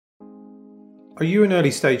Are you an early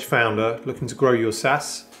stage founder looking to grow your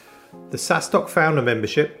SaaS? The SaaStock Founder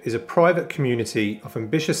Membership is a private community of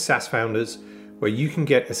ambitious SaaS founders where you can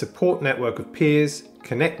get a support network of peers,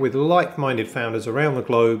 connect with like-minded founders around the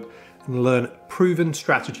globe, and learn proven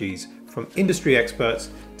strategies from industry experts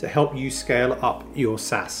to help you scale up your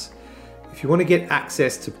SaaS. If you want to get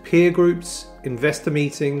access to peer groups, investor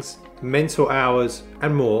meetings, mentor hours,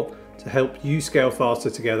 and more to help you scale faster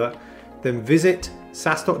together, then visit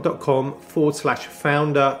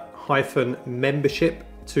saastock.com/founder-membership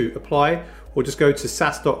to apply, or just go to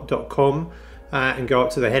saastock.com and go up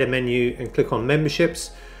to the header menu and click on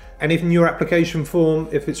memberships. And if in your application form,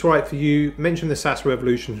 if it's right for you, mention the SaaS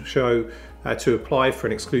Revolution Show to apply for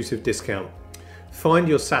an exclusive discount. Find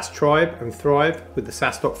your SaaS tribe and thrive with the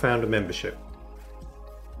SaaStock Founder Membership.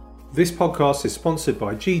 This podcast is sponsored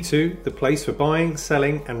by G2, the place for buying,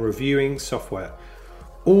 selling, and reviewing software.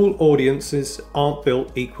 All audiences aren't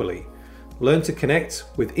built equally. Learn to connect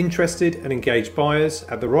with interested and engaged buyers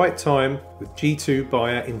at the right time with G2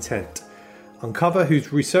 Buyer Intent. Uncover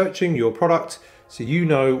who's researching your product so you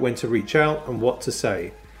know when to reach out and what to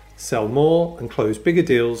say. Sell more and close bigger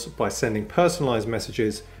deals by sending personalized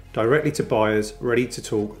messages directly to buyers ready to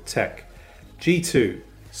talk tech. G2,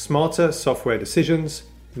 smarter software decisions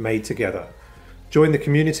made together. Join the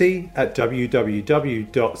community at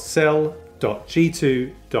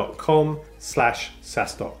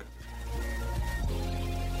www.sell.g2.com/SaaStock.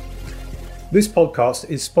 This podcast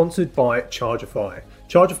is sponsored by Chargify.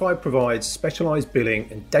 Chargify provides specialized billing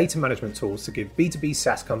and data management tools to give B2B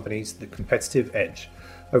SaaS companies the competitive edge.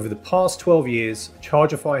 Over the past 12 years,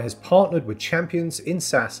 Chargify has partnered with champions in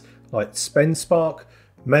SaaS like SpendSpark,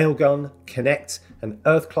 Mailgun, Connect, and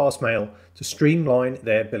Earth Class Mail to streamline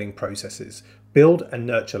their billing processes, build and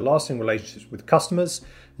nurture lasting relationships with customers,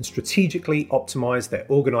 and strategically optimize their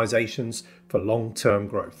organizations for long-term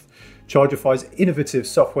growth. Chargify's innovative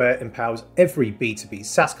software empowers every B2B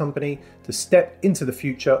SaaS company to step into the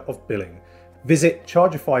future of billing. Visit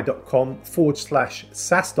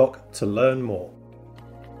chargify.com/SaaStock to learn more.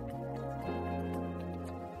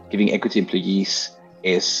 Giving equity employees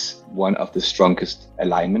is one of the strongest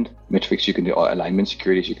alignment metrics you can do, or alignment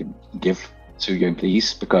securities you can give to your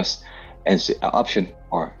employees, because as an option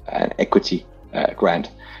or an equity grant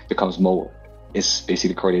becomes more, is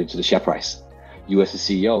basically correlated to the share price. You as a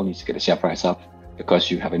CEO need to get the share price up because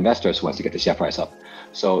you have investors who want to get the share price up.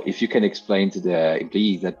 So if you can explain to the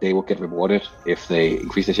employee that they will get rewarded if they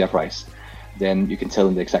increase the share price, then you can tell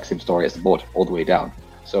them the exact same story as the board all the way down.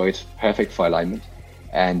 So it's perfect for alignment.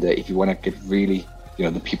 And if you want to get really,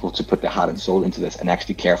 the people to put their heart and soul into this and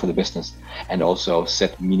actually care for the business, and also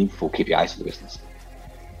set meaningful KPIs for the business.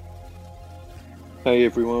 Hey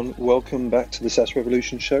everyone, welcome back to the SaaS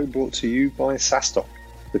Revolution Show, brought to you by SaaStock,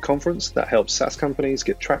 the conference that helps SaaS companies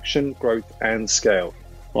get traction, growth, and scale.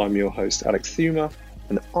 I'm your host, Alex Thuma,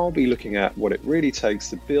 and I'll be looking at what it really takes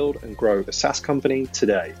to build and grow a SaaS company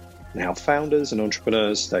today, and how founders and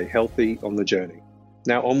entrepreneurs stay healthy on the journey.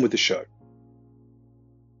 Now on with the show.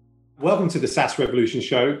 Welcome to the SaaS Revolution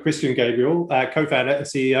Show. Christian Gabriel, co-founder and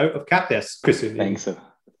CEO of Capdesk. Christian.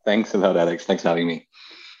 Thanks a lot, Alex. Thanks for having me.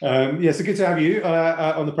 So good to have you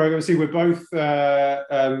on the program. See, we're both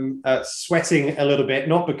sweating a little bit,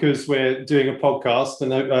 not because we're doing a podcast,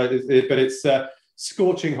 but it's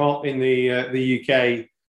scorching hot in the UK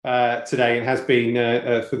today, and has been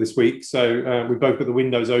for this week. So we've both got the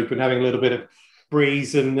windows open, having a little bit of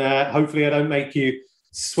breeze, and hopefully I don't make you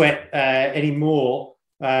sweat any more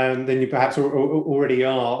than you perhaps already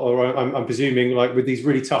are, or I'm presuming, like with these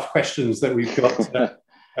really tough questions that we've got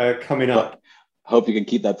coming up. Hope you can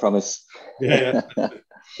keep that promise. Yeah.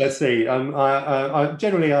 Let's see.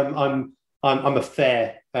 Generally, I'm a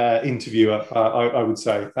fair interviewer, I would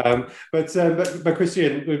say. But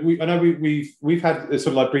Christian, I know we've had a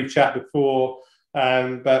sort of like brief chat before,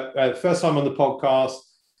 but first time on the podcast.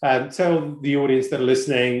 Tell the audience that are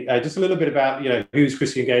listening just a little bit about who's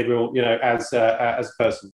Christian Gabriel, as a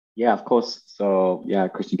person. Yeah, of course. So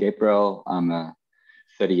Christian Gabriel. I'm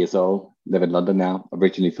 30 years old, live in London now.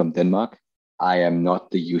 Originally from Denmark. I am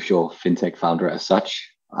not the usual fintech founder as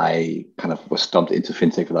such. I kind of was stumped into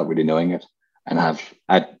fintech without really knowing it, and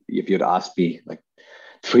if you'd asked me like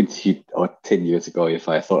 20 or 10 years ago if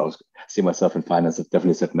I thought I was see myself in finance, I've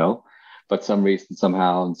definitely said no. But some reason,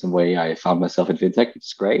 somehow, in some way, I found myself in fintech, which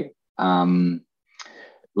is great.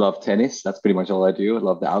 Love tennis. That's pretty much all I do. I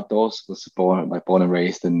love the outdoors. Was born and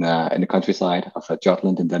raised in the countryside of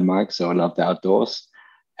Jutland in Denmark. So I love the outdoors.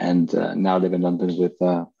 And now live in London with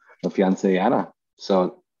my fiancée, Anna.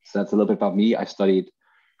 So that's a little bit about me. I studied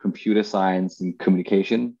computer science and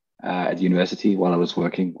communication at university while I was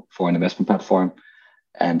working for an investment platform.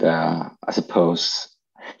 And I suppose,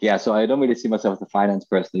 yeah, so I don't really see myself as a finance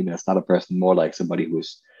person, even a startup person, more like somebody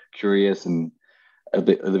who's curious and a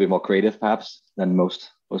little bit more creative, perhaps, than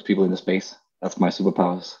most people in the space. That's my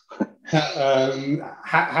superpowers.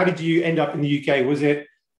 How did you end up in the UK? Was it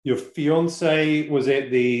your fiance? Was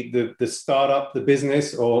it the startup, the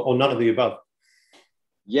business, or none of the above?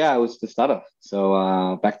 Yeah, it was the startup.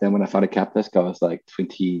 So back then when I founded Capdesk, I was like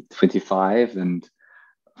 25 and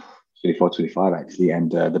 24, 25 actually.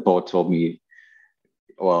 And the board told me,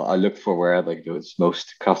 well, I looked for where like there was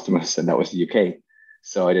most customers, and that was the UK.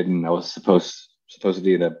 So I was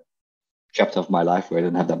supposedly in a chapter of my life where I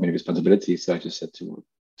didn't have that many responsibilities. So I just said to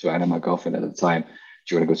Anna, my girlfriend at the time, do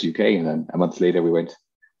you want to go to UK? And then a month later we went,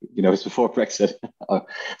 it's before Brexit.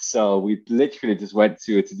 So we literally just went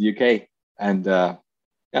to the UK, and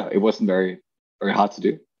yeah, it wasn't very hard to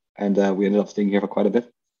do. And we ended up staying here for quite a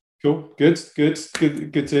bit. Cool, good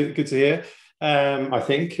to hear. I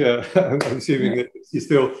think I'm assuming that you're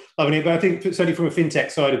still loving it, but I think certainly from a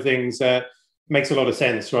fintech side of things, makes a lot of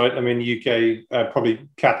sense, right? I mean, UK probably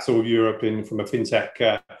capital of Europe in from a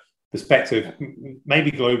fintech perspective,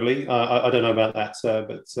 maybe globally. I don't know about that,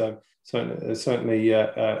 but certainly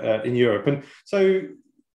in Europe. And so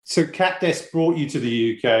Capdesk brought you to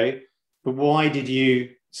the UK, but why did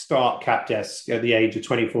you start Capdesk at the age of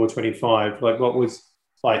 24, 25? Like, what was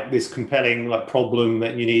like this compelling like problem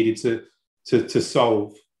that you needed to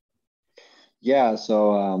solve? Yeah,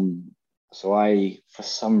 so I for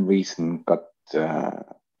some reason got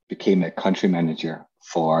became a country manager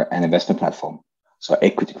for an investment platform, so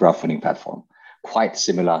equity crowdfunding platform, quite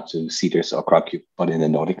similar to Cedars or Crowdcube, but in the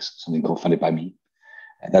Nordics, something called Funded by Me.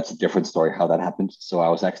 And that's a different story how that happened. So I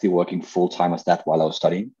was actually working full time as that while I was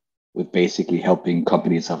studying, with basically helping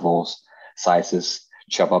companies of all sizes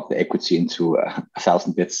chop up the equity into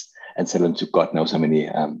 1,000 bits and sell them to God knows how many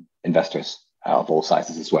investors of all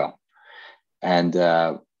sizes as well. And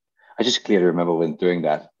I just clearly remember when doing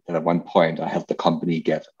that at one point I helped the company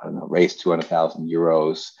get, I don't know, raise 200,000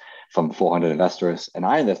 euros from 400 investors. And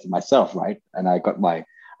I invested myself, right? And I got my,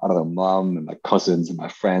 I don't know, mom and my cousins and my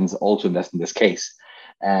friends all to invest in this case.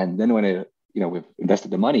 And then when we've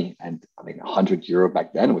invested the money, and I mean, 100 euro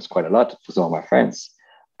back then was quite a lot for some of my friends.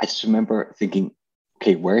 I just remember thinking,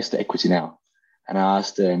 okay, where's the equity now? And I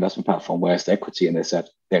asked the investment platform, where's the equity? And they said,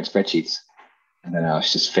 they're in spreadsheets. And then I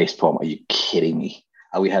was just facepalm, are you kidding me?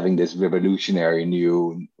 Are we having this revolutionary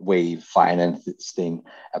new wave finance thing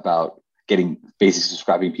about getting basically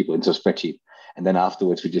subscribing people into a spreadsheet? And then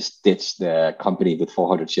afterwards, we just ditched the company with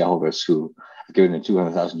 400 shareholders who have given them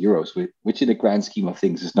 200,000 euros, which in the grand scheme of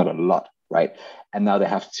things is not a lot, right? And now they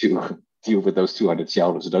have to deal with those 200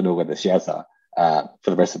 shareholders who don't know where the shares are for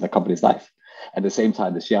the rest of the company's life. At the same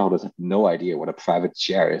time, the shareholders have no idea what a private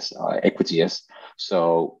share is, equity is.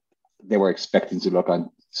 So they were expecting to look on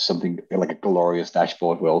something like a glorious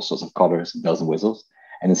dashboard with all sorts of colors and bells and whistles.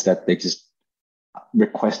 And instead, they just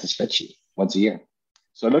request a spreadsheet once a year.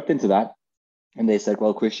 So I looked into that, and they said,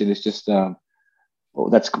 well, Christian, it's just, well,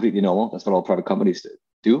 that's completely normal. That's what all private companies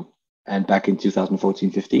do. And back in 2014,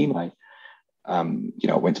 15, I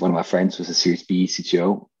went to one of my friends who was a Series B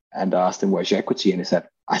CTO and asked him, where's your equity? And he said,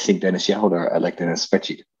 I think they're in a shareholder, I like they're in a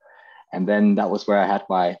spreadsheet. And then that was where I had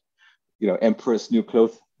my, emperor's new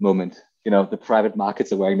clothes moment. The private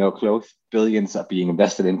markets are wearing no clothes. Billions are being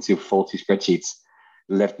invested into faulty spreadsheets.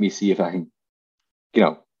 Let me see if I can,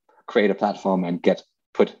 create a platform and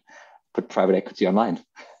put private equity online.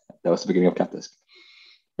 That was the beginning of Capdesk.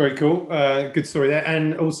 Very cool. Good story there.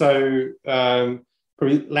 And also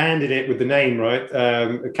probably landed it with the name, right?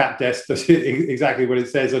 Capdesk, that's exactly what it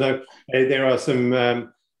says. I know there are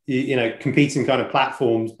some, competing kind of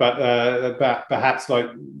platforms, but perhaps like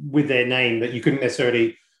with their name that you couldn't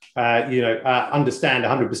necessarily, understand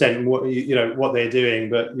 100% what they're doing.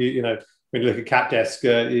 But, when you look at Capdesk,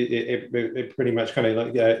 it pretty much kind of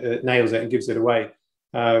like nails it and gives it away.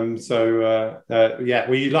 Yeah,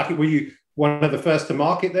 were you lucky? Were you one of the first to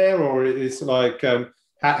market there, or is like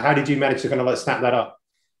how did you manage to kind of like snap that up?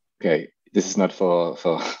 Okay, this is not for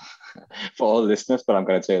for all listeners, but I'm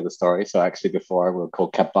going to tell you the story. So actually, before I was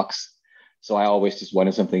called Capbox, so I always just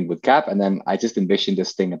wanted something with Cap, and then I just envisioned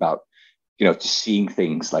this thing about just seeing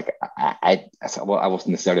things like I wasn't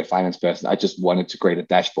necessarily a finance person. I just wanted to create a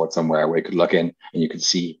dashboard somewhere where you could log in and you could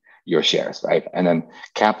see your shares, right? And then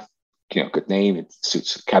Cap, good name. It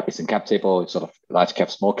suits Cap. It's in Cap table. It's sort of large cap,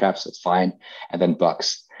 small caps. So it's fine. And then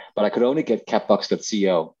Bucks. But I could only get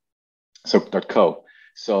capbox.co.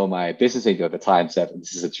 So my business angel at the time said, and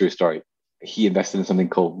this is a true story, he invested in something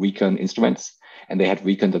called Recon Instruments, and they had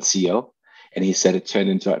recon.co. And he said it turned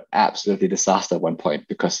into an absolutely disaster at one point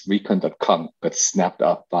because recon.com got snapped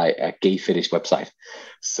up by a gay fetish website.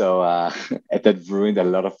 So that ruined a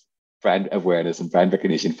lot of brand awareness and brand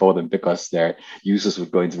recognition for them because their users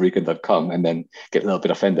would go into recon.com and then get a little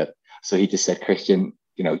bit offended. So he just said, Christian,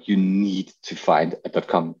 you need to find a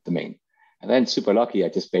 .com domain. And then super lucky, I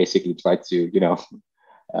just basically tried to,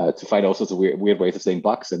 to find all sorts of weird ways of saying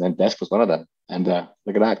box. And then desk was one of them. And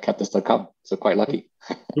look at that, capdesk.com. So quite lucky.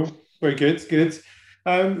 Cool. Very good. Good.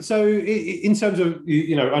 So in terms of,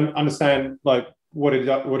 understand like what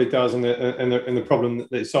it does and the problem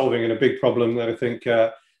that it's solving, and a big problem that I think,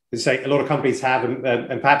 say a lot of companies have,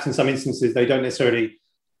 and perhaps in some instances they don't necessarily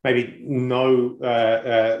maybe know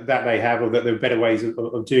that they have, or that there are better ways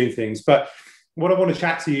of doing things. But what I want to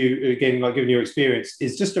chat to you again, like given your experience,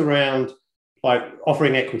 is just around like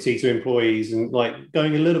offering equity to employees and like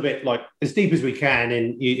going a little bit like as deep as we can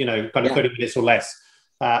in, kind of 30 minutes or less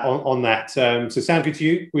on that. So sound good to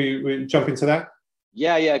you? We jump into that?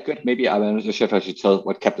 Yeah, good. Maybe I'm not sure if I should tell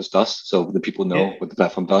what Capdesk does, so the people know what the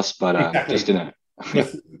platform does, but exactly. Just in a...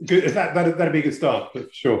 Good. That'd be a good start, for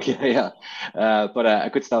sure. Yeah. But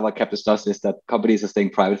a good start about Capdesk does is that companies are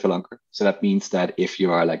staying private for longer. So that means that if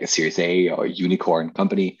you are like a Series A or a unicorn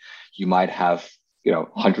company, you might have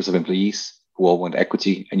hundreds of employees who all want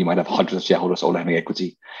equity, and you might have hundreds of shareholders all having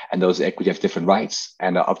equity, and those equity have different rights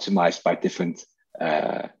and are optimized by different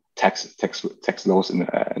tax laws and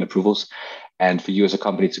approvals. And for you as a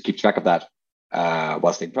company to keep track of that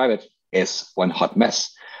while staying private is one hot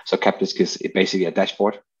mess. So Capdesk is basically a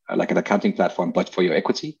dashboard, like an accounting platform, but for your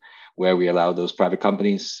equity, where we allow those private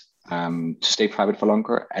companies to stay private for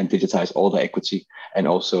longer and digitize all the equity and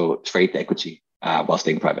also trade the equity while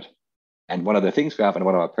staying private. And one of the things we have, and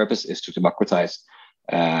one of our purpose, is to democratize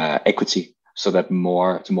equity so that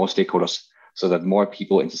more stakeholders, so that more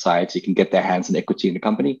people in society can get their hands on equity in the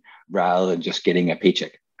company rather than just getting a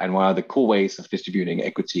paycheck. And one of the cool ways of distributing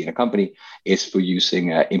equity in a company is for using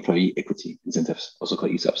employee equity incentives, also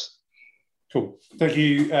called ESOPs. Cool. Thank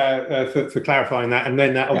you for clarifying that. And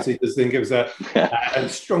then that obviously does then give us a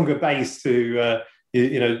stronger base to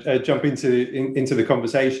jump into the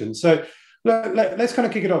conversation. So let's kind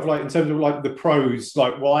of kick it off, like in terms of like the pros.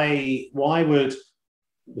 Like why would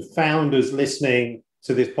the founders listening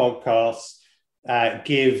to this podcast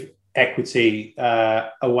give equity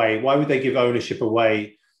away? Why would they give ownership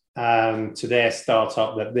away to their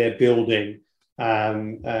startup that they're building,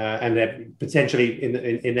 and they're potentially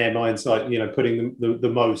in their minds, like putting the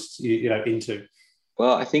most into?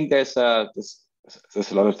 Well, I think there's a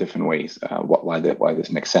lot of different ways why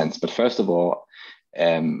this makes sense. But first of all,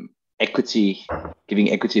 giving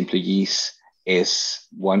equity employees is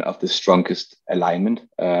one of the strongest alignment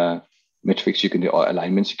metrics you can do, or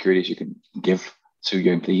alignment securities you can give to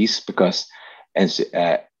your employees, because as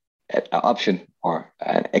an option or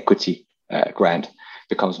an equity grant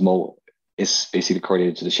is basically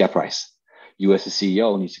correlated to the share price. You as a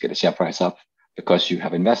CEO needs to get the share price up because you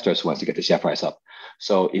have investors who want to get the share price up.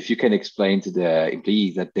 So if you can explain to the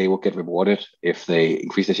employee that they will get rewarded if they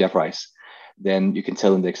increase the share price, then you can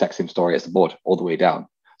tell them the exact same story as the board all the way down.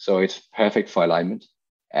 So it's perfect for alignment.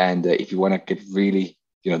 And if you want to get really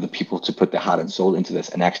the people to put their heart and soul into this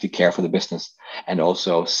and actually care for the business and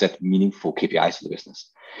also set meaningful KPIs for the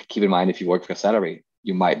business. Keep in mind, if you work for a salary,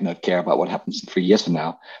 you might not care about what happens in 3 years from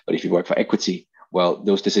now. But if you work for equity, well,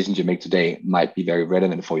 those decisions you make today might be very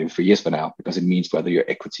relevant for you in 3 years from now, because it means whether your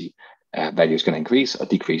equity value is going to increase or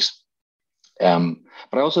decrease. But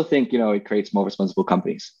I also think, it creates more responsible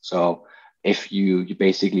companies. So if you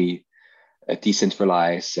basically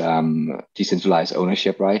decentralize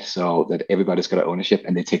ownership, right? So that everybody's got ownership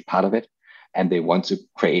and they take part of it, and they want to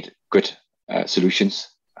create good solutions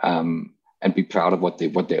and be proud of what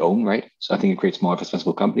they own, right? So I think it creates more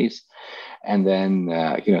responsible companies. And then,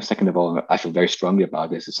 second of all, I feel very strongly about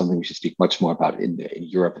this. It's something we should speak much more about in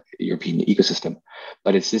European ecosystem.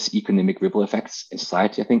 But it's this economic ripple effects in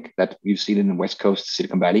society, I think, that we've seen in the West Coast,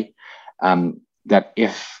 Silicon Valley, that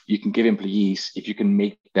if you can give employees, if you can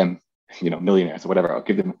make them millionaires or whatever, or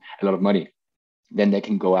give them a lot of money, then they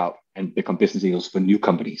can go out and become business angels for new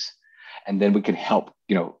companies. And then we can help,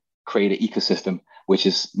 create an ecosystem which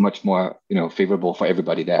is much more, favorable for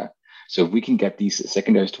everybody there. So if we can get these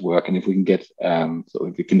secondaries to work, and if we can get, so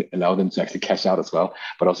if we can allow them to actually cash out as well,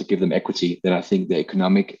 but also give them equity, then I think the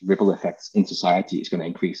economic ripple effects in society is going to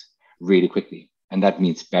increase really quickly. And that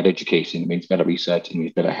means better education, it means better research, it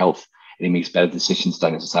means better health, and it makes better decisions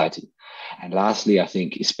done in society. And lastly, I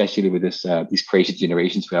think, especially with this these crazy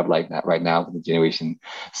generations we have like that right now, the Generation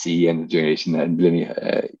C and the Generation Ys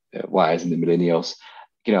and the millennials,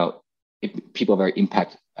 if people are very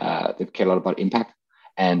they care a lot about impact,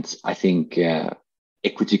 And I think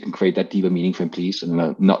equity can create that deeper meaning for employees,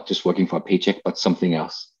 and not just working for a paycheck, but something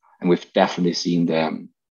else. And we've definitely seen that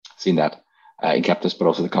in Capdesk, but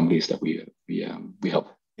also the companies that we help.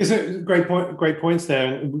 It's a great point. Great points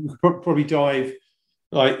there, and we could probably dive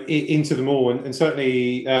into them all, and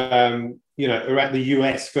certainly around the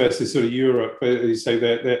US versus sort of Europe. So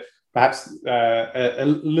that perhaps a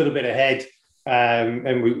little bit ahead,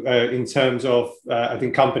 and we in terms of I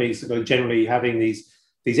think companies that are generally having these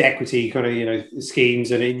equity kind of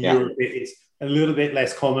schemes, and in Europe it's a little bit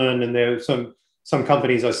less common. And there are some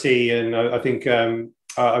companies I see, and I think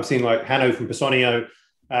I've seen like Hanno from Personio,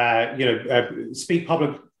 speak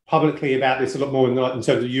publicly about this a lot more in terms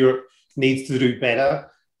of Europe needs to do better.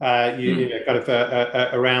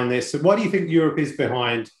 Around this. So why do you think Europe is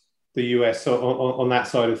behind the US on that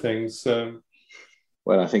side of things?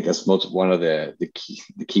 Well, I think that's one of the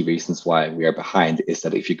key reasons why we are behind is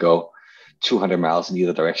that if you go 200 miles in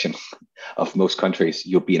either direction of most countries,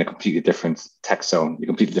 you'll be in a completely different tax zone, a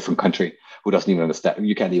completely different country who doesn't even understand.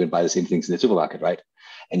 You can't even buy the same things in the supermarket, right?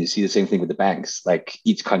 And you see the same thing with the banks. Like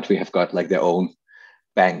each country have got like their own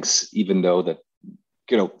banks, even though that,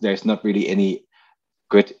 there's not really any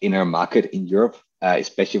good inner market in Europe,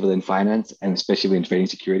 especially within finance and especially within trading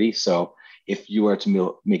security. So if you were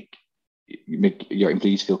to make your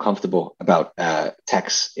employees feel comfortable about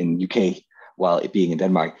tax in UK while it being in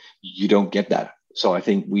Denmark, you don't get that. So I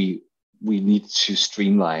think we need to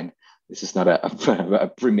streamline. This is not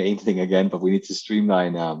a Remain thing again, but we need to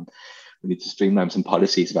streamline. We need to streamline some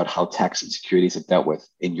policies about how tax and securities are dealt with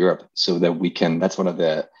in Europe, so that we can. That's one of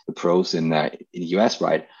the pros in the US,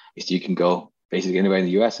 right? Is you can go basically anywhere in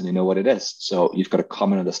the US and you know what it is. So you've got a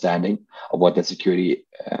common understanding of what that security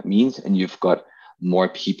means, and you've got more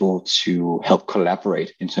people to help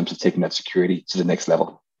collaborate in terms of taking that security to the next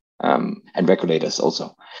level, and regulators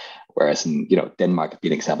also. Whereas in Denmark,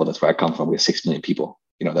 being an example, that's where I come from. We have 6 million people.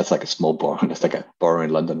 That's like a small borough. That's like a borough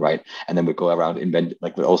in London, right? And then we go around invent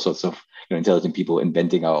with all sorts of intelligent people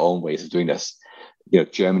inventing our own ways of doing this.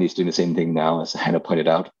 Germany is doing the same thing now, as Hannah pointed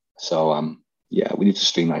out. So we need to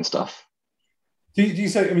streamline stuff. Do you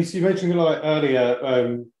say? I mean, so you mentioned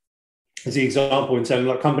earlier as the example in terms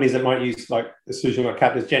of companies that might use a solution like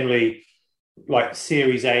Capdesk, generally like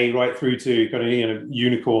Series A right through to kind of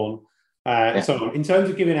unicorn and so on. In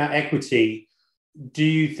terms of giving out equity, do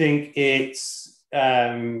you think it's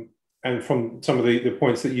and from some of the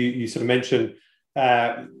points that you sort of mentioned,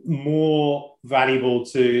 more valuable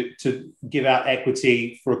to give out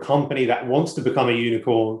equity for a company that wants to become a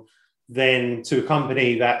unicorn than to a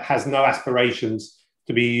company that has no aspirations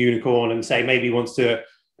to be a unicorn and say maybe wants to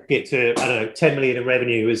get to 10 million in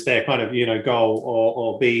revenue as their kind of goal,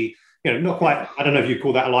 or be not quite, I don't know if you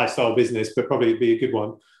call that a lifestyle business, but probably be a good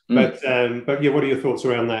one. But what are your thoughts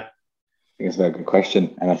around that? I think it's a very good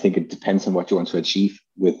question, and I think it depends on what you want to achieve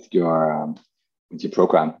with your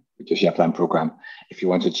program, with your share plan program. If you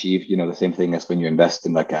want to achieve, the same thing as when you invest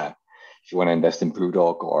in if you want to invest in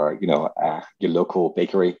BrewDog or your local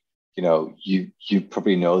bakery, you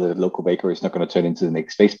probably know that a local bakery is not going to turn into the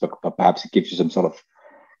next Facebook, but perhaps it gives you some sort of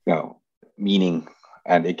meaning,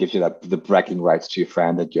 and it gives you the bragging rights to your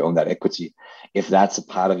friend that you own that equity. If that's a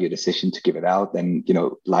part of your decision to give it out, then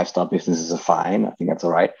lifestyle businesses are fine. I think that's all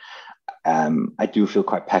right. I do feel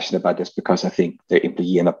quite passionate about this because I think the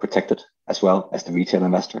employee end up protected as well as the retail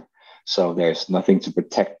investor. So there's nothing to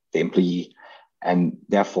protect the employee. And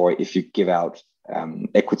therefore, if you give out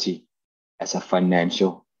equity as a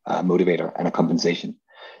financial motivator and a compensation,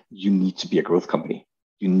 you need to be a growth company.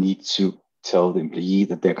 You need to tell the employee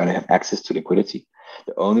that they're going to have access to liquidity.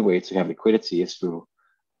 The only way to have liquidity is through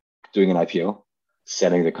doing an IPO,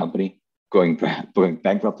 selling the company, going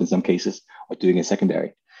bankrupt in some cases, or doing a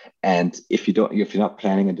secondary. And if you're not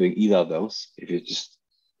planning on doing either of those, if you're just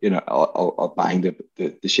or buying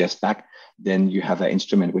the shares back, then you have an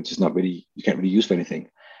instrument which is not really, you can't really use for anything.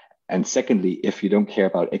 And secondly, if you don't care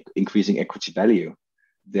about increasing equity value,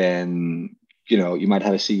 then you might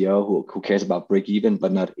have a CEO who cares about break even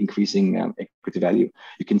but not increasing equity value.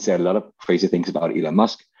 You can say a lot of crazy things about Elon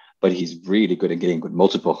Musk, but he's really good at getting good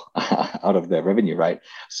multiple out of their revenue, right?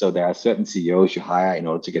 So there are certain CEOs you hire in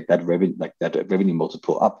order to get that revenue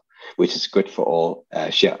multiple up, which is good for all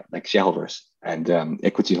shareholders and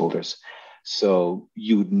equity holders. So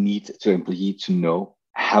you need to employee to know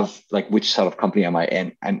which sort of company am I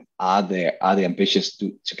in, and are they ambitious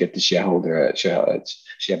to get the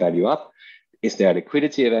share value up? Is there a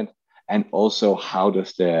liquidity event? And also, how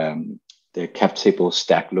does the cap table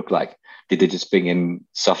stack look like? Did they just bring in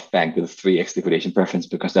SoftBank with a 3x liquidation preference?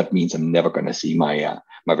 Because that means I'm never going to see my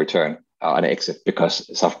return on exit, because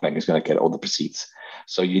SoftBank is going to get all the proceeds.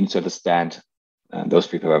 So you need to understand Those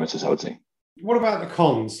three parameters, I would say. What about the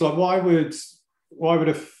cons? Like, why would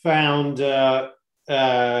a founder,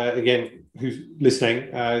 again, who's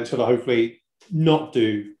listening, sort of hopefully not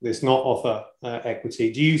do this, not offer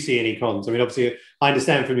equity? Do you see any cons? I mean, obviously, I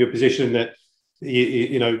understand from your position that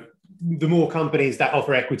you know, the more companies that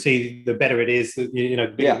offer equity, the better it is. You know,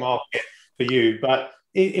 the bigger market for you. But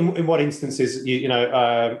in what instances,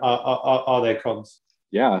 are there cons?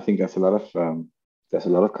 Yeah, I think there's a lot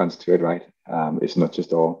of cons to it, right? It's not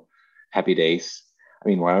just all happy days. I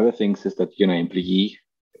mean, one of the things is that, employee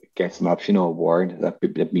gets an option or award.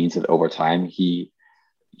 That means that over time he,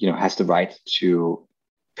 has the right to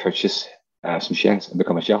purchase some shares and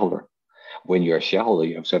become a shareholder. When you're a shareholder,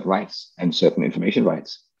 you have certain rights and certain information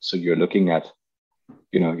rights. So you're looking at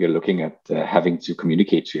having to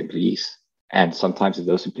communicate to employees. And sometimes if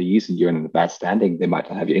those employees and you're in a bad standing, they might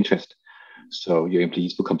not have your interest. So your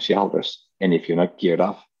employees become shareholders. And if you're not geared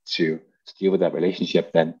up to deal with that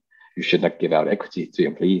relationship, then you should not give out equity to your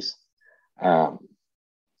employees.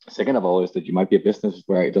 Second of all is that you might be a business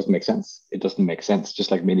where it doesn't make sense. It doesn't make sense. Just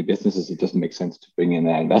like many businesses, it doesn't make sense to bring in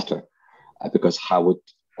an investor because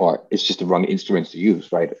it's just the wrong instruments to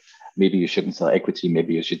use, right? Maybe you shouldn't sell equity.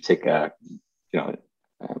 Maybe you should take should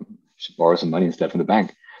borrow some money instead from the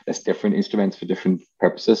bank. There's different instruments for different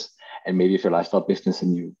purposes. And maybe if you're a lifestyle business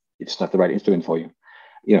and it's not the right instrument for you.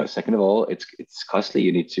 Second of all, it's costly.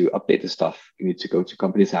 You need to update the stuff. You need to go to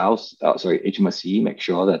company's house, HMRC, make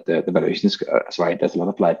sure that the valuation is right. There's a lot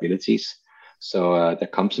of liabilities. So there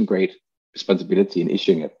comes some great responsibility in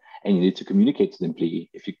issuing it. And you need to communicate to the employee.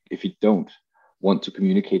 If you don't want to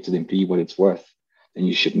communicate to the employee what it's worth, then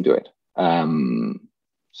you shouldn't do it.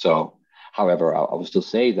 However, I will still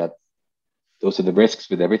say that those are the risks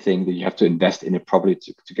with everything, that you have to invest in it properly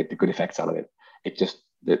to get the good effects out of it. It just,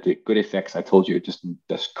 the good effects, I told you, it just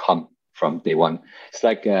come from day one. It's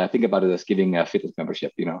like, think about it as giving a fitness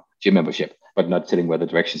membership, gym membership, but not telling where the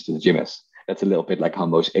directions to the gym is. That's a little bit like how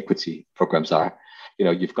most equity programs are.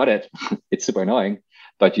 You've got it. It's super annoying,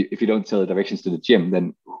 but if you don't tell the directions to the gym,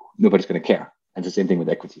 then nobody's going to care. And it's the same thing with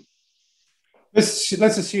equity. Let's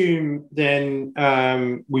assume then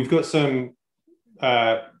we've got some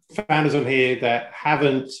founders on here that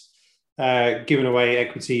haven't given away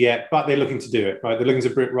equity yet, but they're looking to do it, right? They're looking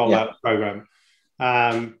to roll out the program.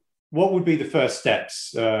 What would be the first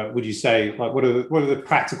steps, would you say? Like, what are the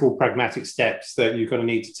practical, pragmatic steps that you're going to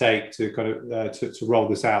need to take to kind of to roll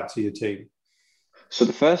this out to your team? So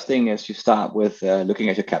the first thing is you start with looking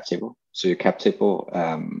at your cap table. So your cap table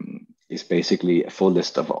is basically a full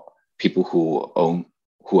list of people who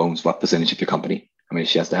owns what percentage of your company, how many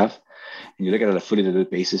shares they have. And you look at it on a fully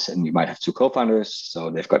diluted basis, and you might have two co-founders, so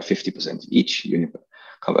they've got 50% each.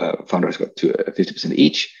 Founders got 50%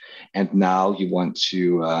 each. And now you want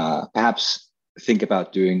to perhaps think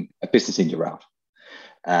about doing a business angel round.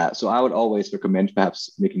 So I would always recommend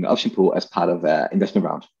perhaps making an option pool as part of an investment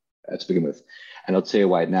round to begin with. And I'll tell you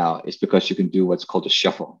why now. It's because you can do what's called a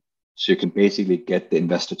shuffle. So you can basically get the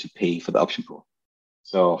investor to pay for the option pool.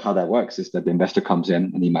 So how that works is that the investor comes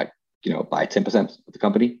in and he might, buy 10% of the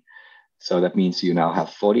company. So that means you now have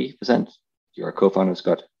 40%. Your co-founder's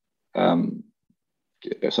got,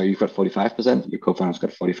 you've got 45%. Your co-founder's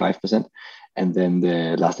got 45%, and then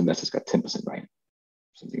the last investor's got 10%, right?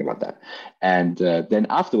 Something about that. And then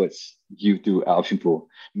afterwards, you do an option pool,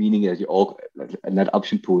 meaning that and that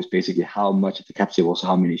option pool is basically how much of the cap table, so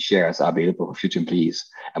how many shares are available for future employees,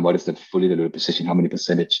 and what is the fully diluted position, how many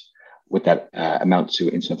percentage would that amount to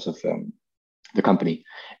in terms of the company.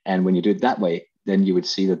 And when you do it that way, then you would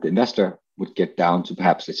see that the investor would get down to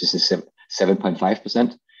perhaps, let's just say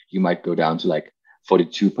 7.5%. You might go down to like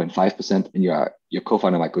 42.5%, and your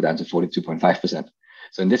co-founder might go down to 42.5%.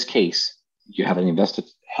 So in this case, you have an investor to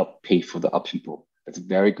help pay for the option pool. That's a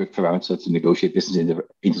very good parameter to negotiate business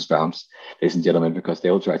angels rounds, ladies and gentlemen, because they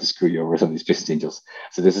will try to screw you over some of these business angels.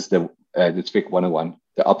 So this is the trick 101.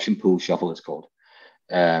 The option pool shuffle is called.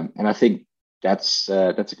 And I think that's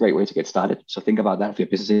a great way to get started. So think about that for your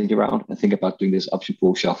business angel round, and think about doing this option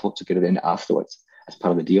pool shuffle to get it in afterwards as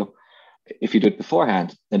part of the deal. If you do it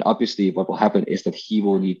beforehand, then obviously what will happen is that he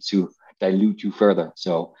will need to dilute you further.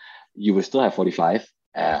 So you will still have 45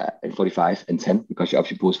 and 10 because your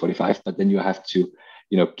option pool is 45, but then you have to,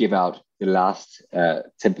 give out the last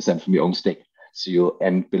 10% from your own stake. So you'll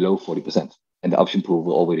end below 40%, and the option pool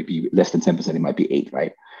will already be less than 10%. It might be 8,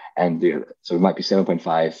 right? And so it might be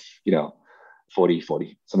 7.5,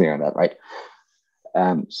 40, something like that, right?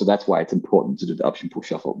 So that's why it's important to do the option pool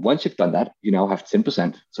shuffle. Once you've done that, you now have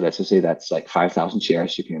 10%. So let's just say that's like 5,000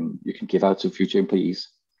 shares you can give out to future employees.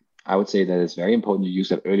 I would say that it's very important you use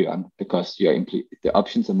that early on, because the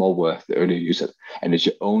options are more worth the earlier you use it. And it's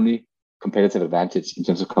your only competitive advantage in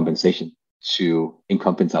terms of compensation to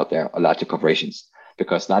incumbents out there or larger corporations,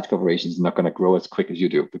 because large corporations are not going to grow as quick as you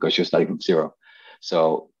do because you're starting from zero.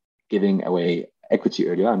 So giving away equity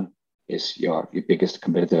early on is your biggest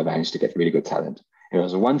competitive advantage to get really good talent. It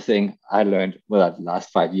was one thing I learned the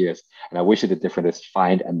last 5 years, and I wish I did different, is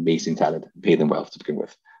find amazing talent and pay them well to begin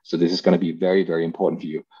with. So this is going to be very, very important for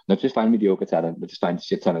you. Not just find mediocre talent, but just find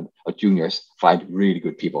shit talent or juniors, find really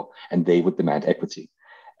good people, and they would demand equity.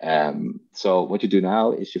 So what you do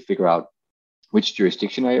now is you figure out which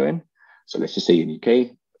jurisdiction are you in. So let's just say in the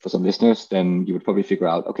UK, for some listeners, then you would probably figure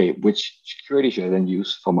out, okay, which security should I then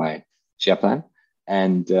use for my share plan?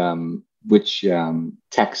 And which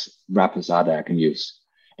tax wrappers are there I can use.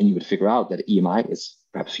 And you would figure out that EMI is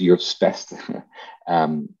perhaps Europe's best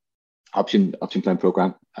option plan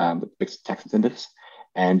program with big tax incentives.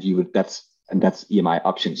 And that's EMI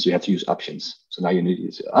options. So you have to use options. So now you need to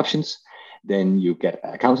use options. Then you get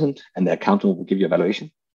an accountant, and the accountant will give you a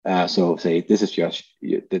valuation. So say this is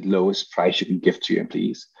the lowest price you can give to your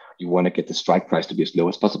employees. You want to get the strike price to be as low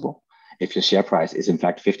as possible. If your share price is in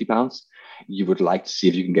fact £50, you would like to see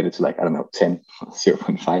if you can get it to 10,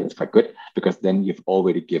 0.5. That's quite good, because then you've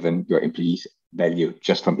already given your employees value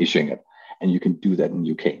just from issuing it. And you can do that in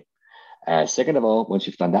the UK. Second of all, once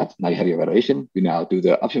you've done that, now you have your evaluation. We now do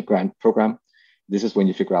the option grant program. This is when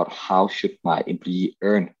you figure out how should my employee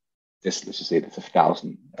earn this. Let's just say that's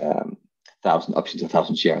 1,000 options,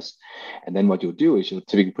 1,000 shares. And then what you'll do is you'll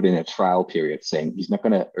typically put in a trial period saying he's not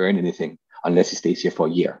going to earn anything unless he stays here for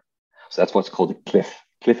a year. So that's what's called a cliff.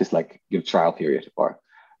 Cliff is like your trial period, or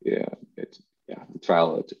the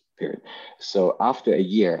trial period. So after a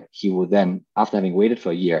year, he will then, after having waited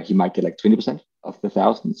for a year, he might get 20% of the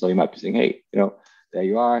 1,000. So he might be saying, hey, there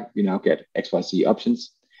you are, you now get XYZ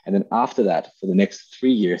options. And then after that, for the next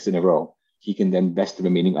 3 years in a row, he can then vest the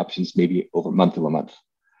remaining options maybe over month. And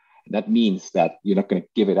that means that you're not going to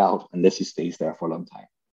give it out unless he stays there for a long time.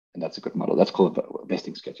 And that's a good model. That's called a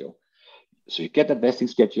vesting schedule. So you get that vesting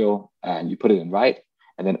schedule and you put it in right.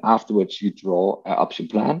 And then afterwards, you draw an option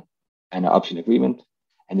plan and an option agreement.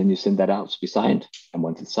 And then you send that out to be signed. And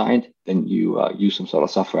once it's signed, then you use some sort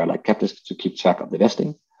of software like Capdesk to keep track of the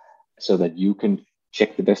vesting, so that you can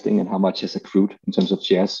check the vesting and how much has accrued in terms of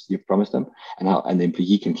shares you've promised them, and the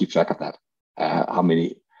employee can keep track of that, how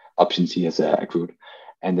many options he has accrued.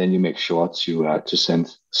 And then you make sure to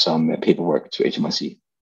send some paperwork to HMRC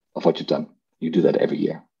of what you've done. You do that every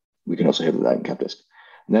year. We can also handle that in Capdesk.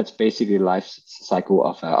 And that's basically the life cycle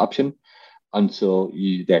of option until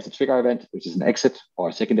there's a trigger event, which is an exit or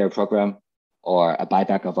a secondary program or a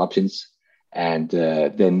buyback of options. And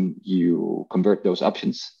then you convert those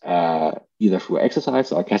options either through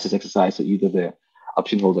exercise or cashless exercise. So either the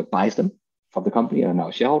option holder buys them from the company and are now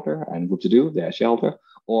a shareholder, and what to do, they're a shareholder,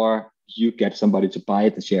 or you get somebody to buy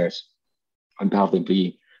the shares on behalf of the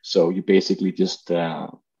employee. So you basically just,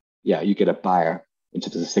 you get a buyer into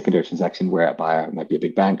the secondary transaction, where a buyer might be a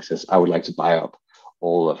big bank, says, I would like to buy up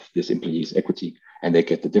all of this employee's equity, and they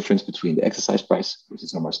get the difference between the exercise price, which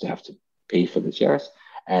is how much they have to pay for the shares,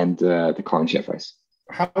 and the current share price.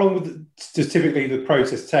 How long does typically the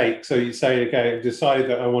process take? So you say, okay, I've decided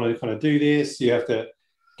that I want to kind of do this. You have to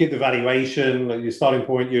get the valuation, like your starting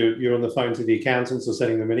point, you're on the phone to the accountants or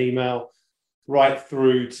sending them an email, right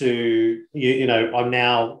through to, I'm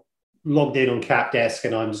now logged in on Capdesk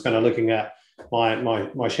and I'm just kind of looking at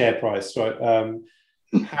my share price, right?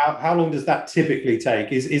 How long does that typically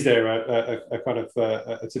take? Is there a kind of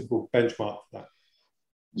a typical benchmark for that?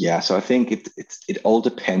 Yeah, so I think it all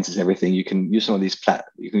depends. It's everything. You can use some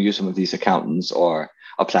of these accountants or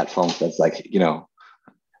platforms that's like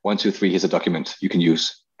 1, 2, 3. Here's a document you can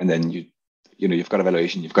use, and then you've got a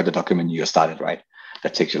valuation, you've got the document, you're started, right?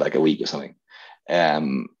 That takes you like a week or something.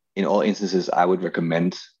 In all instances, I would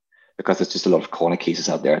recommend, because there's just a lot of corner cases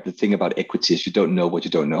out there. The thing about equity is you don't know what you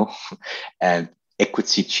don't know, and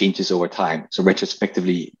equity changes over time. So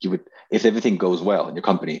retrospectively, if everything goes well in your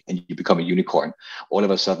company and you become a unicorn, all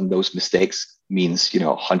of a sudden those mistakes means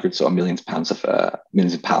hundreds or millions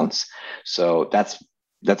of pounds. So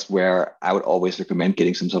that's where I would always recommend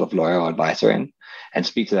getting some sort of lawyer or advisor in and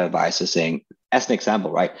speak to that advisor, saying, as an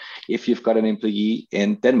example, right? If you've got an employee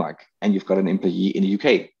in Denmark and you've got an employee in the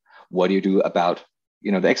UK, what do you do about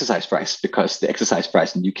the exercise price? Because the exercise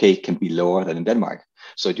price in the UK can be lower than in Denmark.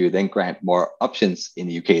 So do you then grant more options in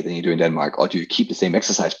the UK than you do in Denmark, or do you keep the same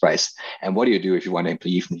exercise price? And what do you do if you want an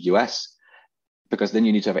employee from the US? Because then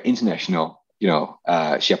you need to have an international,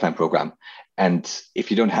 share plan program. And if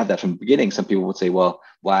you don't have that from the beginning, some people would say, well,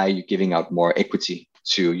 why are you giving out more equity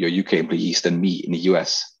to your UK employees than me in the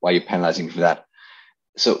US? Why are you penalizing for that?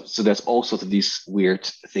 so there's all sorts of these weird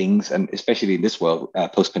things, and especially in this world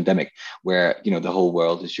post-pandemic, where the whole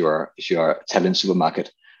world is your talent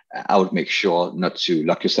supermarket. I would make sure not to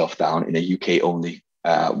lock yourself down in a UK only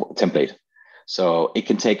template. So it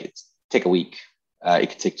can take a week, it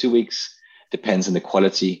can take 2 weeks, depends on the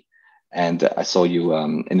quality. And I saw you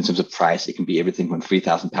in terms of price, it can be everything from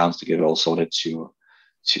 £3,000 to get it all sorted to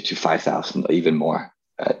 5,000 or even more,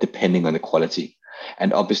 depending on the quality.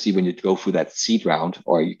 And obviously, when you go through that seed round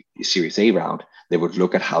or Series A round, they would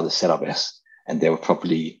look at how the setup is, and they would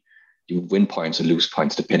probably you win points or lose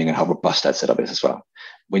points depending on how robust that setup is as well.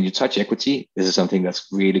 When you touch equity, this is something that's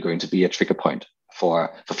really going to be a trigger point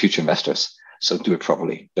for future investors. So do it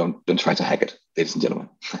properly. Don't try to hack it, ladies and gentlemen.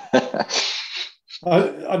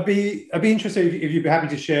 I'd be interested if you'd be happy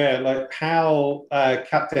to share like how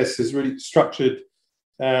Capdesk has really structured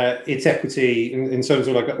its equity in terms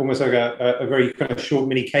of like almost like a very kind of short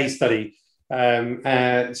mini case study.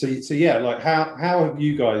 So yeah, like how have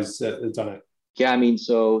you guys done it? Yeah, I mean,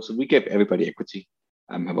 so we give everybody equity.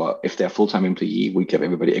 If they're a full-time employee, we give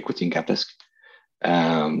everybody equity in Capdesk.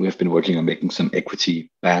 We have been working on making some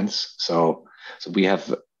equity bands. So we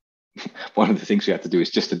have one of the things we have to do is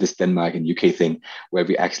just this Denmark and UK thing where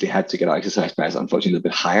we actually had to get our exercise price, unfortunately, a little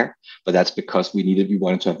bit higher. But that's because we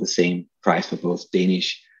wanted to have the same price for both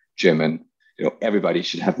Danish, German. Everybody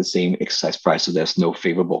should have the same exercise price. So there's no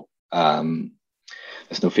favorable employees.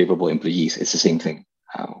 It's the same thing.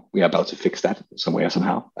 We are about to fix that some way or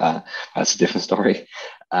somehow. That's a different story.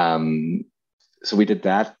 So we did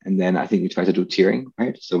that. And then I think we tried to do tiering,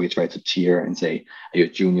 right? So we tried to tier and say, are you a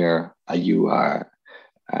junior? Are you a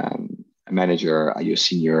manager? Are you a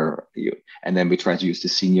senior? And then we try to use the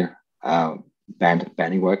senior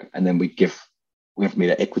banding work. And then we have made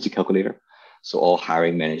an equity calculator. So all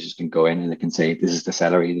hiring managers can go in and they can say, this is the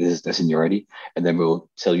salary, this is the seniority. And then we'll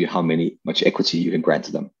tell you how much equity you can grant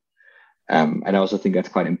to them. And I also think that's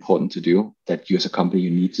quite important to do, that you as a company, you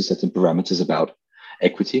need to set some parameters about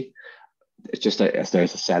equity. It's just that as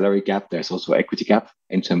there's a salary gap, there's also an equity gap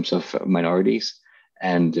in terms of minorities.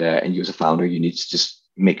 And you as a founder, you need to just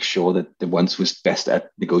make sure that the ones who's best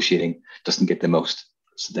at negotiating doesn't get the most,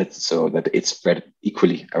 so that it's spread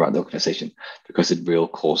equally around the organization, because it will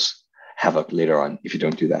cause havoc later on if you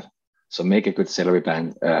don't do that. So make a good salary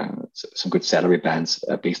band, some good salary bands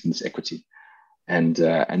based on this equity, and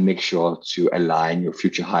make sure to align your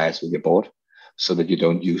future hires with your board so that you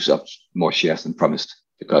don't use up more shares than promised.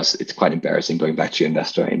 Because it's quite embarrassing going back to your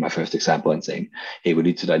investor in my first example and saying, hey, we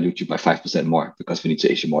need to dilute you by 5% more because we need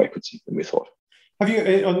to issue more equity than we thought. Have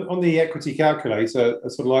you, on the equity calculator,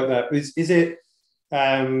 sort of like that, is it,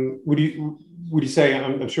 would you say,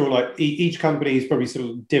 I'm sure like each company is probably sort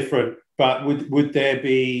of different, but would there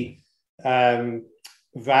be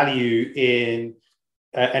value in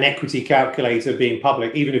an equity calculator being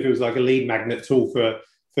public, even if it was like a lead magnet tool for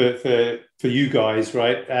you guys,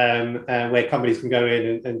 right? Where companies can go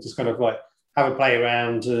in and just kind of like have a play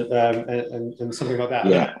around and something like that.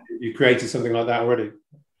 Yeah, you created something like that already.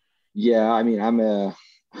 Yeah, I mean,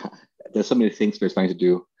 there's so many things we're trying to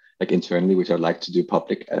do like internally, which I'd like to do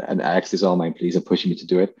public, and actually all my employees are pushing me to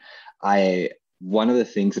do it. One of the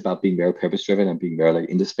things about being very purpose driven and being very like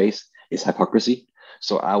in the space is hypocrisy.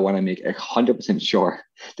 So I want to make 100% sure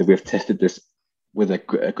that we've tested this with a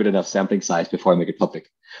good enough sampling size before I make it public,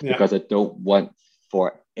 because I don't want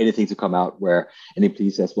for anything to come out where an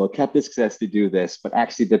employee says, well, Capdesk says to do this, but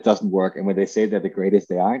actually that doesn't work. And when they say they're the greatest,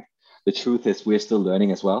 they aren't. The truth is we're still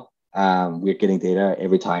learning as well. We're getting data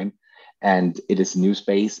every time, and it is a new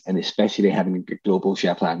space, and especially having a global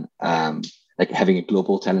share plan, like having a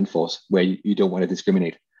global talent force where you don't want to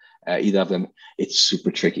discriminate either of them. It's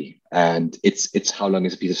super tricky, and it's how long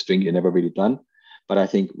is a piece of string you're never really done. But I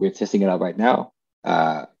think we're testing it out right now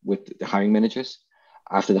with the hiring managers.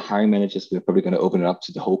 After the hiring managers, we're probably going to open it up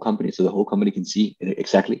to the whole company, so the whole company can see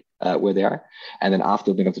exactly where they are. And then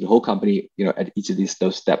after opening up to the whole company, at each of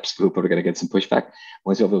those steps, we're probably going to get some pushback.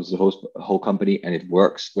 Once you open up to the whole company and it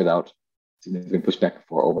works without significant pushback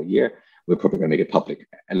for over a year, we're probably going to make it public,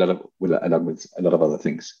 along with a lot of other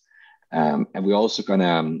things. And we're also going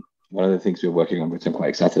to, one of the things we're working on, which I'm quite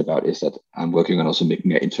excited about, is that I'm working on also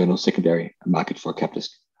making an internal secondary market for Capdesk.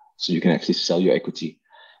 So you can actually sell your equity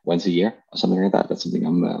once a year or something like that. That's something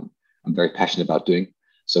I'm very passionate about doing.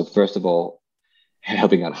 So first of all,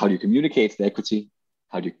 helping out how do you communicate the equity,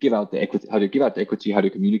 how do you give out the equity, how do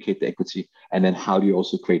you communicate the equity, and then how do you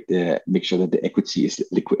also make sure that the equity is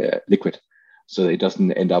liquid, so that it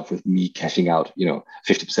doesn't end up with me cashing out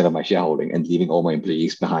 50% of my shareholding and leaving all my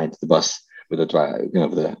employees behind the bus with a driver,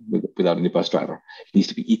 without any bus driver. It needs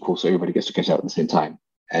to be equal, so everybody gets to cash out at the same time,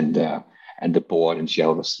 and the board and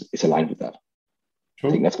shareholders is aligned with that. I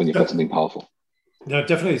think that's when you've got something powerful. No,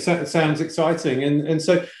 definitely. It sounds exciting. And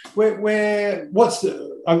so what's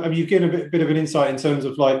you've given a bit of an insight in terms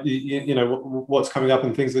of like, what's coming up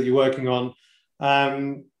and things that you're working on.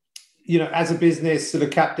 As a business, sort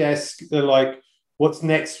of Capdesk, like what's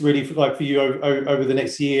next really for you over the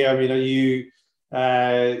next year? I mean, are you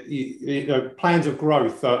plans of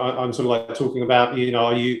growth? I'm sort of like talking about,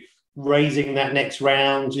 are you raising that next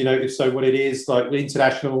round? If so, what it is, like the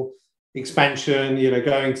international expansion,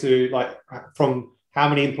 going to like from how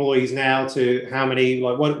many employees now to how many,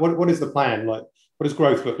 like what is the plan? Like what does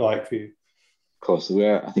growth look like for you? Of course,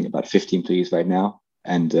 we're I think about 50 employees right now,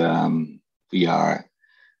 and we are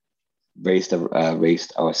raised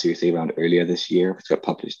our Series A round earlier this year, which got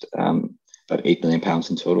published, about £8 million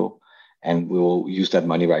in total, and we will use that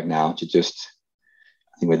money right now to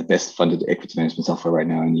I think we're the best funded equity management software right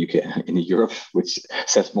now in the UK, in Europe, which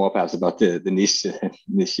says more perhaps about the niche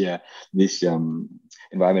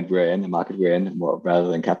environment we're in, the market we're in, more rather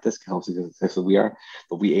than Capdesk. Obviously, that's what we are.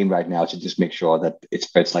 But we aim right now to just make sure that it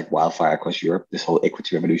spreads like wildfire across Europe, this whole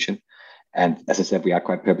equity revolution. And as I said, we are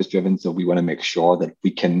quite purpose-driven, so we want to make sure that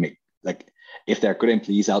we can make, like, if there are good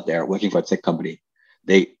employees out there working for a tech company,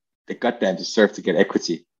 they goddamn deserve to get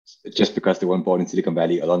equity. Just because they weren't born in Silicon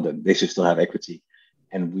Valley or London, they should still have equity.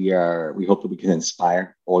 And we hope that we can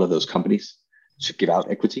inspire all of those companies to give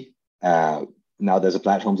out equity. Now there's a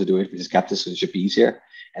platform to do it, which is Capdesk, so it should be easier.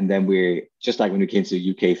 And then we're just like when we came to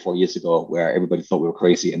the UK 4 years ago, where everybody thought we were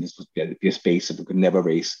crazy and this would be a space that we could never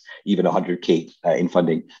raise even 100K in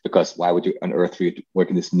funding, because why would you on earth work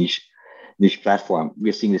in this niche platform?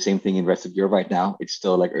 We're seeing the same thing in the rest of Europe right now. It's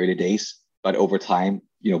still like early days, but over time,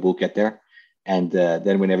 we'll get there. And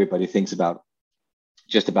then when everybody thinks about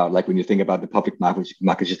like when you think about the public markets,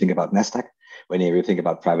 you think about Nasdaq. When you think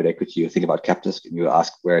about private equity, you think about Capdesk, and you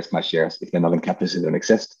ask, where is my shares? If they're not in Capdesk, they don't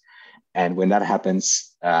exist. And when that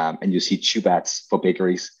happens, and you see chew bats for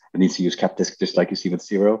bakeries that need to use Capdesk, just like you see with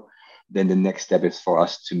Zero, then the next step is for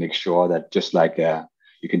us to make sure that just like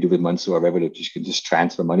you can do with Monzo or Revolut, you can just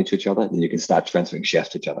transfer money to each other, then you can start transferring shares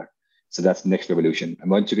to each other. So that's the next revolution.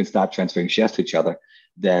 And once you can start transferring shares to each other,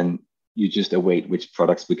 then you just await which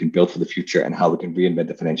products we can build for the future and how we can reinvent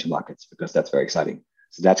the financial markets, because that's very exciting.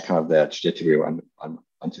 So that's kind of the trajectory we're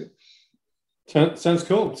onto. Sounds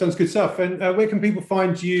cool. Sounds good stuff. And where can people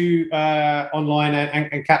find you online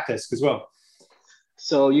and Capdesk as well?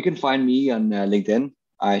 So you can find me on LinkedIn.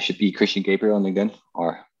 I should be Christian Gabriel on LinkedIn,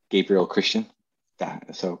 or Gabriel Christian.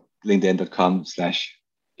 So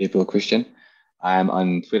linkedin.com/Gabriel Christian. I'm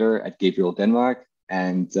on Twitter at Gabriel Denmark.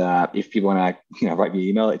 And if people want to write me an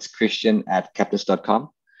email, it's christian@capdesk.com.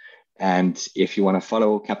 And if you want to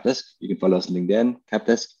follow Capdesk, you can follow us on LinkedIn,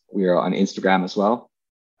 Capdesk. We are on Instagram as well,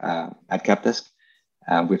 at Capdesk.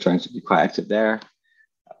 We're trying to be quite active there.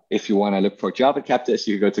 If you want to look for a job at Capdesk,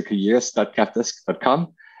 you can go to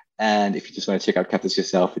careers.capdesk.com. And if you just want to check out Capdesk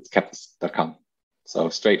yourself, it's capdesk.com. So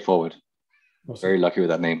straightforward. Awesome. Very lucky with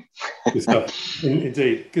that name. Good stuff.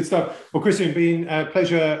 Indeed. Good stuff. Well, Christian, it's been a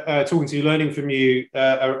pleasure talking to you, learning from you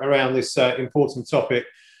around this important topic.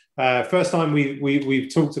 First time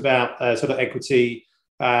we've talked about sort of equity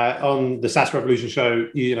on the SaaS Revolution show,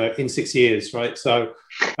 in 6 years, right? So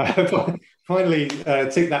finally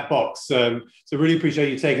tick that box. So really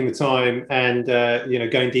appreciate you taking the time and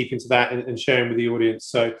going deep into that and sharing with the audience.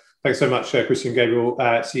 So thanks so much, Christian Gabriel,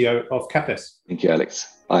 CEO of Capdesk. Thank you, Alex.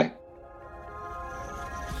 Bye.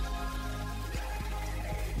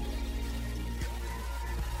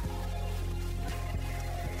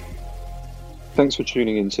 Thanks for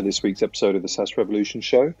tuning in to this week's episode of the SaaS Revolution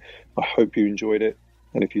Show. I hope you enjoyed it.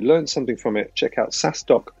 And if you learned something from it, check out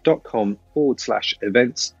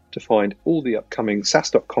sasdoc.com/events to find all the upcoming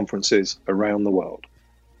SaaSdoc conferences around the world.